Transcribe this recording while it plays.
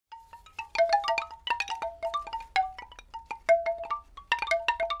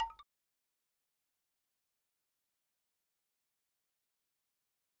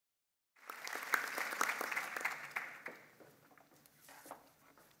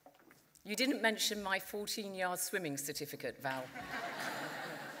You didn't mention my 14-yard swimming certificate, Val.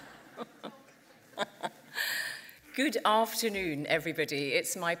 Good afternoon, everybody.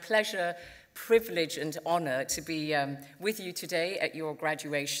 It's my pleasure, privilege and honour to be with you today at your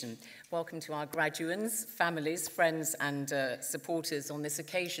graduation. Welcome to our graduands, families, friends and supporters on this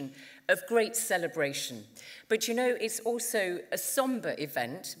occasion of great celebration. But you know, it's also a sombre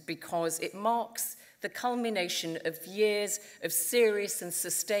event because it marks the culmination of years of serious and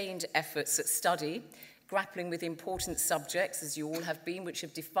sustained efforts at study, grappling with important subjects, as you all have been, which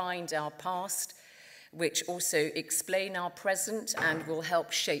have defined our past, which also explain our present and will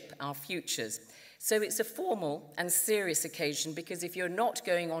help shape our futures. So it's a formal and serious occasion because if you're not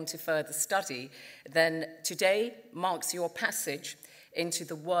going on to further study, then today marks your passage into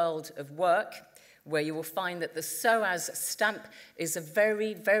the world of work, where you will find that the SOAS stamp is a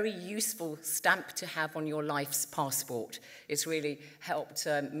very, very useful stamp to have on your life's passport. It's really helped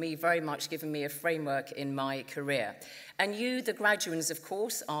me very much, given me a framework in my career. And you, the graduands, of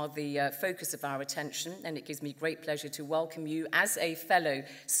course, are the focus of our attention, and it gives me great pleasure to welcome you as a fellow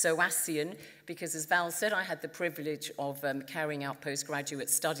SOASian, because as Val said, I had the privilege of carrying out postgraduate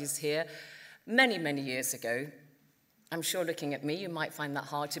studies here many, many years ago. I'm sure looking at me, you might find that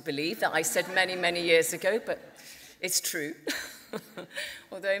hard to believe that I said many, many years ago, but it's true.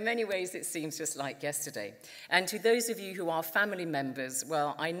 Although in many ways it seems just like yesterday. And to those of you who are family members,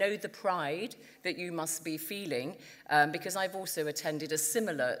 well, I know the pride that you must be feeling because I've also attended a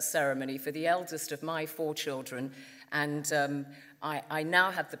similar ceremony for the eldest of my 4 children, and I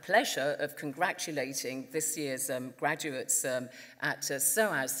now have the pleasure of congratulating this year's graduates at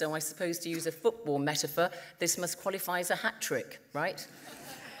SOAS. So I suppose, to use a football metaphor, this must qualify as a hat trick, right?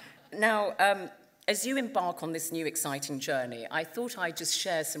 Now, as you embark on this new exciting journey, I thought I'd just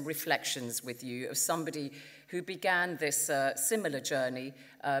share some reflections with you of somebody who began this similar journey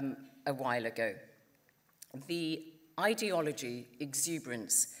a while ago. The ideology,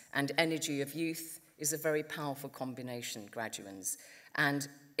 exuberance, and energy of youth is a very powerful combination, graduands, and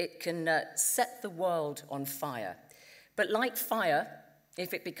it can set the world on fire. But like fire,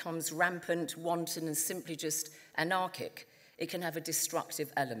 if it becomes rampant, wanton, and simply just anarchic, it can have a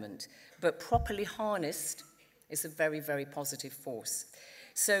destructive element. But properly harnessed, it's a very, very positive force.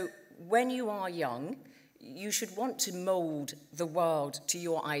 So when you are young, you should want to mold the world to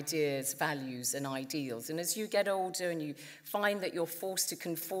your ideas, values, and ideals. And as you get older and you find that you're forced to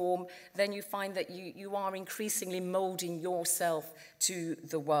conform, then you find that you are increasingly molding yourself to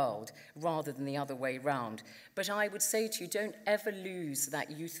the world rather than the other way round. But I would say to you, don't ever lose that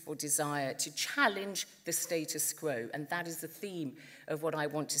youthful desire to challenge the status quo. And that is the theme of what I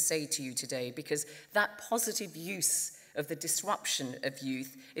want to say to you today, because that positive use of the disruption of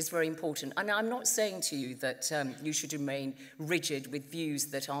youth is very important. And I'm not saying to you that you should remain rigid with views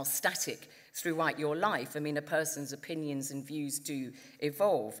that are static throughout your life. I mean, a person's opinions and views do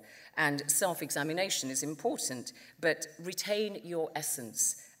evolve, and self-examination is important, but retain your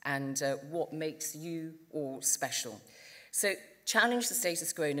essence and what makes you all special. So challenge the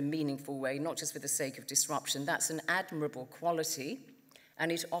status quo in a meaningful way, not just for the sake of disruption. That's an admirable quality, and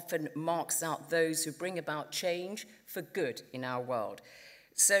it often marks out those who bring about change for good in our world.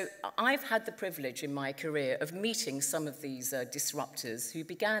 So I've had the privilege in my career of meeting some of these disruptors who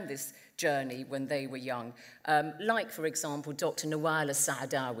began this journey when they were young, like, for example, Dr. Nawala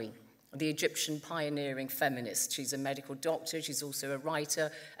Saadawi, the Egyptian pioneering feminist. She's a medical doctor, she's also a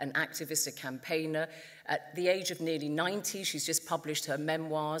writer, an activist, a campaigner. At the age of nearly 90, she's just published her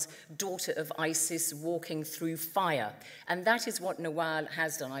memoirs, Daughter of ISIS, Walking Through Fire. And that is what Nawal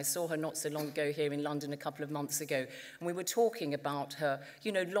has done. I saw her not so long ago here in London a couple of months ago, and we were talking about her,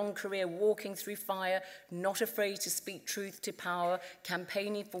 long career walking through fire, not afraid to speak truth to power,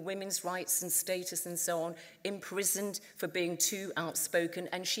 campaigning for women's rights and status and so on, imprisoned for being too outspoken,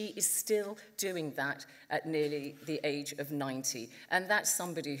 and she is still doing that at nearly the age of 90. And that's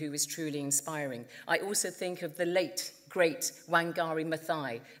somebody who is truly inspiring. I also think of the late, great Wangari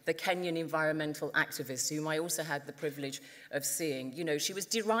Maathai, the Kenyan environmental activist, whom I also had the privilege of seeing. She was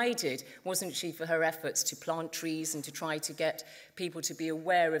derided, wasn't she, for her efforts to plant trees and to try to get people to be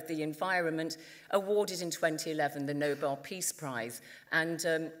aware of the environment, awarded in 2011 the Nobel Peace Prize.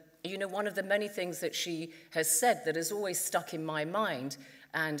 And, one of the many things that she has said that has always stuck in my mind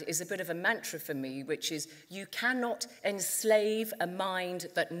and is a bit of a mantra for me, which is, you cannot enslave a mind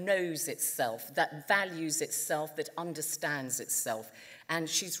that knows itself, that values itself, that understands itself. And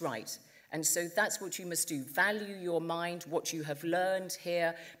she's right. And so that's what you must do. Value your mind, what you have learned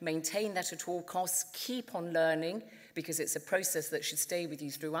here, maintain that at all costs, keep on learning, because it's a process that should stay with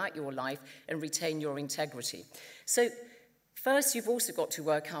you throughout your life, and retain your integrity. So First, you've also got to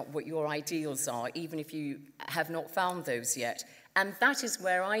work out what your ideals are, even if you have not found those yet. And that is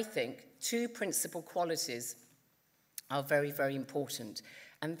where I think two principal qualities are very, very important.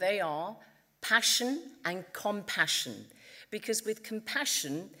 And they are passion and compassion. Because with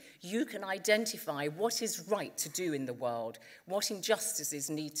compassion, you can identify what is right to do in the world, what injustices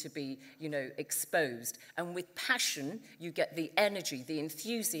need to be, exposed. And with passion, you get the energy, the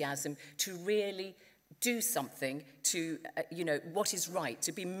enthusiasm to really do something to, what is right,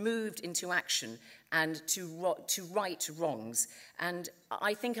 to be moved into action and to right wrongs. And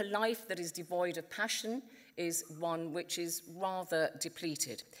I think a life that is devoid of passion is one which is rather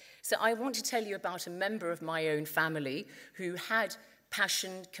depleted. So I want to tell you about a member of my own family who had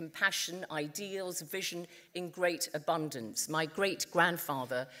passion, compassion, ideals, vision in great abundance. My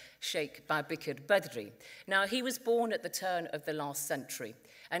great-grandfather, Zeinab Badawi. Now, he was born at the turn of the last century,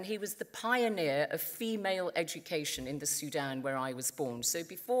 and he was the pioneer of female education in the Sudan where I was born. So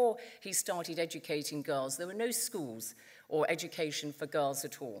before he started educating girls, there were no schools or education for girls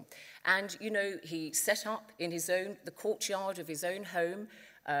at all. And, he set up in the courtyard of his own home,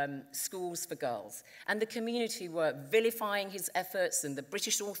 schools for girls. And the community were vilifying his efforts, and the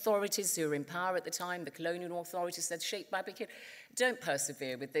British authorities who were in power at the time, the colonial authorities, said, Zeinab Badawi, don't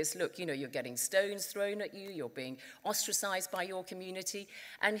persevere with this. Look, you're getting stones thrown at you, you're being ostracized by your community.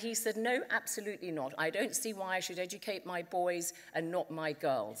 And he said, no, absolutely not. I don't see why I should educate my boys and not my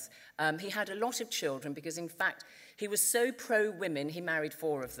girls. He had a lot of children because, in fact, he was so pro-women, he married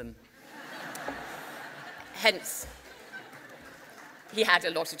 4 of them. Hence, he had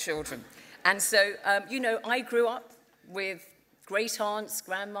a lot of children. And so, I grew up with great aunts,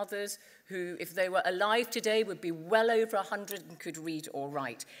 grandmothers, who, if they were alive today, would be well over 100 and could read or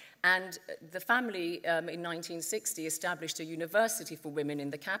write. And the family in 1960 established a university for women in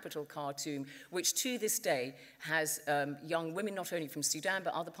the capital, Khartoum, which to this day has young women, not only from Sudan,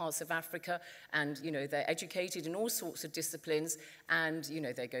 but other parts of Africa. And, they're educated in all sorts of disciplines. And,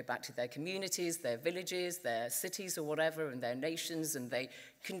 they go back to their communities, their villages, their cities or whatever, and their nations, and they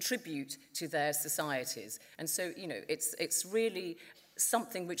contribute to their societies. And so, it's really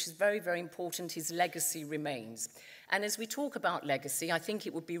something which is very, very important. His legacy remains. And as we talk about legacy, I think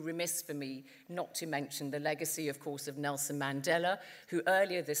it would be remiss for me not to mention the legacy, of course, of Nelson Mandela, who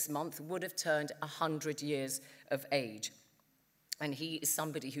earlier this month would have turned 100 years of age. And he is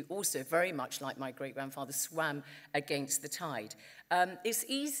somebody who also, very much like my great-grandfather, swam against the tide. It's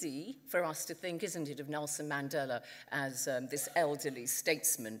easy for us to think, isn't it, of Nelson Mandela as this elderly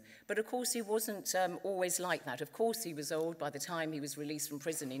statesman. But of course, he wasn't always like that. Of course, he was old by the time he was released from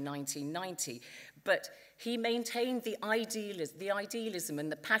prison in 1990. But he maintained the idealism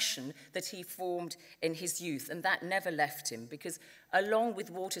and the passion that he formed in his youth, and that never left him, because along with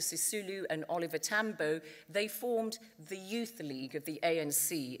Walter Sisulu and Oliver Tambo, they formed the Youth League of the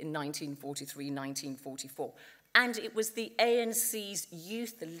ANC in 1943-1944. And it was the ANC's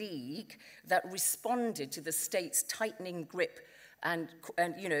Youth League that responded to the state's tightening grip. And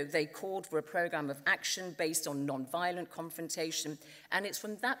they called for a program of action based on non-violent confrontation. And it's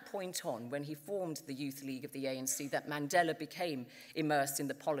from that point on, when he formed the Youth League of the ANC, that Mandela became immersed in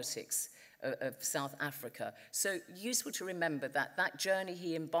the politics of South Africa. So useful to remember that that journey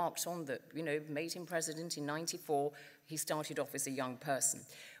he embarked on that, made him president in '94, he started off as a young person.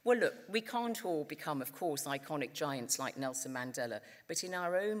 Well, look, we can't all become, of course, iconic giants like Nelson Mandela, but in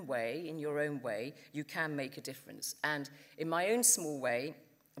our own way, in your own way, you can make a difference. And in my own small way,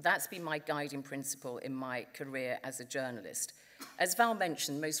 that's been my guiding principle in my career as a journalist. As Val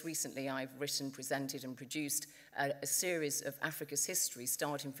mentioned, most recently I've written, presented, and produced a series of Africa's history,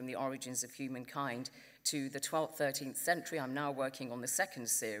 starting from the origins of humankind to the 12th, 13th century. I'm now working on the second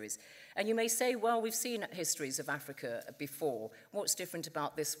series. And you may say, well, we've seen histories of Africa before. What's different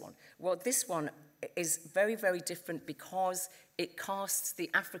about this one? Well, this one is very, very different because it casts the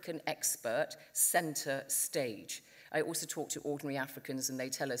African expert center stage. I also talk to ordinary Africans, and they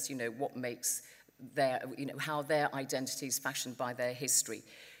tell us, what makes their, how their identity is fashioned by their history.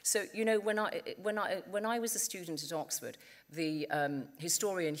 So, when I was a student at Oxford, the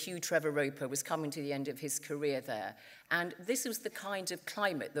historian Hugh Trevor Roper was coming to the end of his career there. And this was the kind of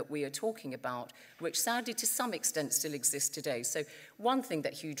climate that we are talking about, which sadly to some extent still exists today. So one thing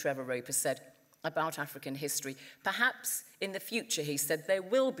that Hugh Trevor Roper said about African history, perhaps in the future, he said, there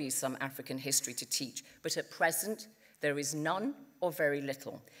will be some African history to teach, but at present, there is none or very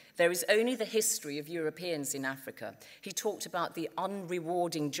little. There is only the history of Europeans in Africa. He talked about the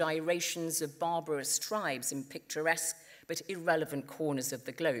unrewarding gyrations of barbarous tribes in picturesque but irrelevant corners of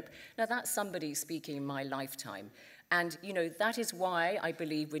the globe. Now, that's somebody speaking in my lifetime. And, you know, that is why I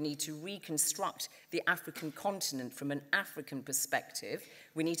believe we need to reconstruct the African continent from an African perspective.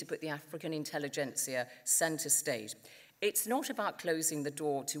 We need to put the African intelligentsia center stage. It's not about closing the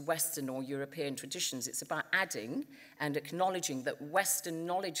door to Western or European traditions. It's about adding and acknowledging that Western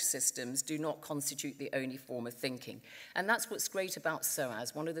knowledge systems do not constitute the only form of thinking. And that's what's great about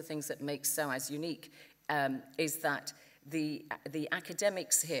SOAS. One of the things that makes SOAS unique is that the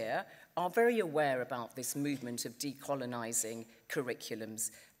academics here are very aware about this movement of decolonizing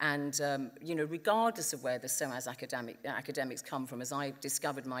curriculums. And, you know, regardless of where the SOAS academics come from, as I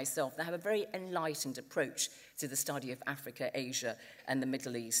discovered myself, they have a very enlightened approach to the study of Africa, Asia, and the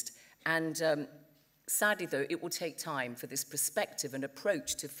Middle East. And sadly, though, it will take time for this perspective and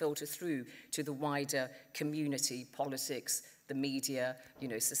approach to filter through to the wider community, politics, the media, you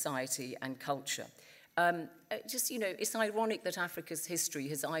know, society, and culture. Just, you know, it's ironic that Africa's history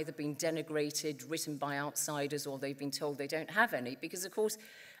has either been denigrated, written by outsiders, or they've been told they don't have any, because, of course,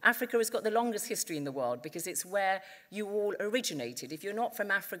 Africa has got the longest history in the world because it's where you all originated. If you're not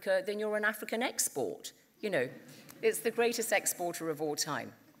from Africa, then you're an African export. You know, it's the greatest exporter of all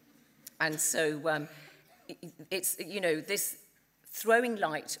time. And so it's, you know, this throwing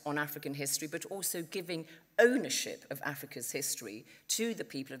light on African history, but also giving ownership of Africa's history to the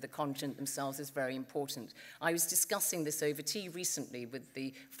people of the continent themselves is very important. I was discussing this over tea recently with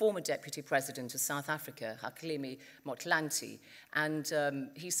the former Deputy President of South Africa, Hakainde Motlanthe, and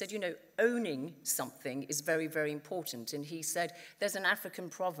he said, you know, owning something is very, very important. And he said, there's an African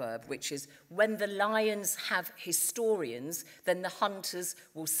proverb, which is, when the lions have historians, then the hunters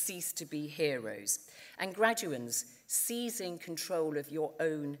will cease to be heroes. And graduates, seizing control of your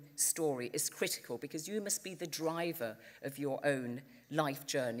own story is critical because you must be the driver of your own life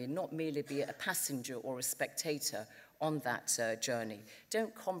journey, not merely be a passenger or a spectator on that journey.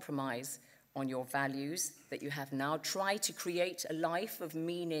 Don't compromise on your values that you have now. Try to create a life of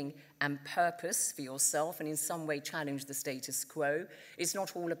meaning and purpose for yourself and in some way challenge the status quo. It's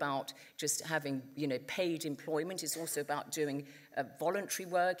not all about just having, you know, paid employment. It's also about doing voluntary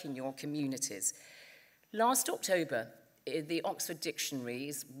work in your communities. Last October, the Oxford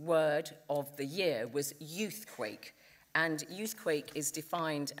Dictionary's word of the year was youthquake. And youthquake is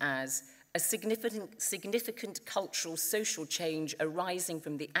defined as a significant cultural, social change arising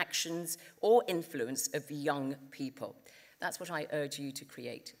from the actions or influence of young people. That's what I urge you to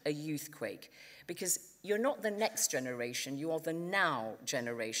create, a youthquake. Because you're not the next generation, you are the now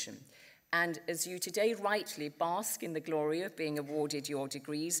generation. And as you today rightly bask in the glory of being awarded your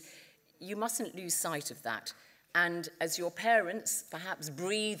degrees, you mustn't lose sight of that. And as your parents perhaps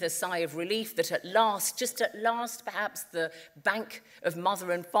breathe a sigh of relief that at last, just at last, perhaps the bank of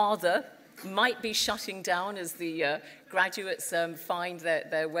mother and father might be shutting down as the graduates find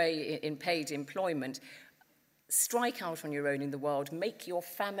their way in paid employment, strike out on your own in the world. Make your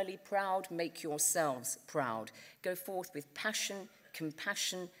family proud, make yourselves proud. Go forth with passion,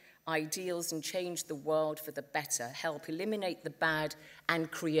 compassion, ideals, and change the world for the better. Help eliminate the bad and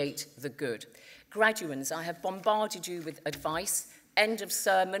create the good. Graduands, I have bombarded you with advice. End of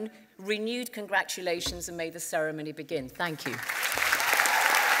sermon. Renewed congratulations, and may the ceremony begin. Thank you.